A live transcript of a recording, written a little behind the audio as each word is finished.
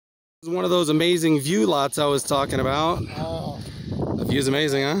This is one of those amazing view lots I was talking about. Oh. The view's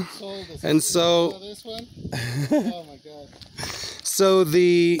amazing, huh? And so, this one? Oh my god. So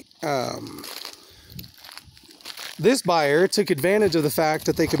this buyer took advantage of the fact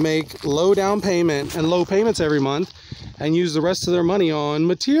that they could make low down payment and low payments every month and use the rest of their money on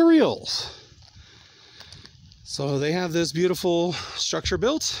materials. So they have this beautiful structure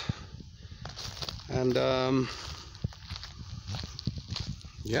built, and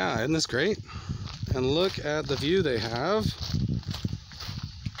yeah, isn't this great? And look at the view they have.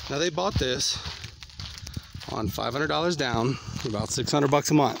 Now they bought this on $500 down, about $600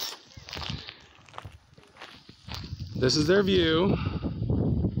 a month. This is their view,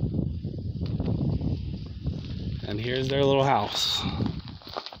 and here's their little house.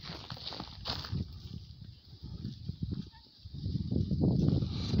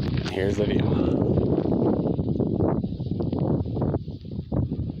 And here's the view.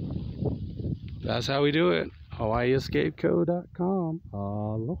 That's how we do it. hawaiiescapeco.com.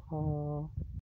 Aloha.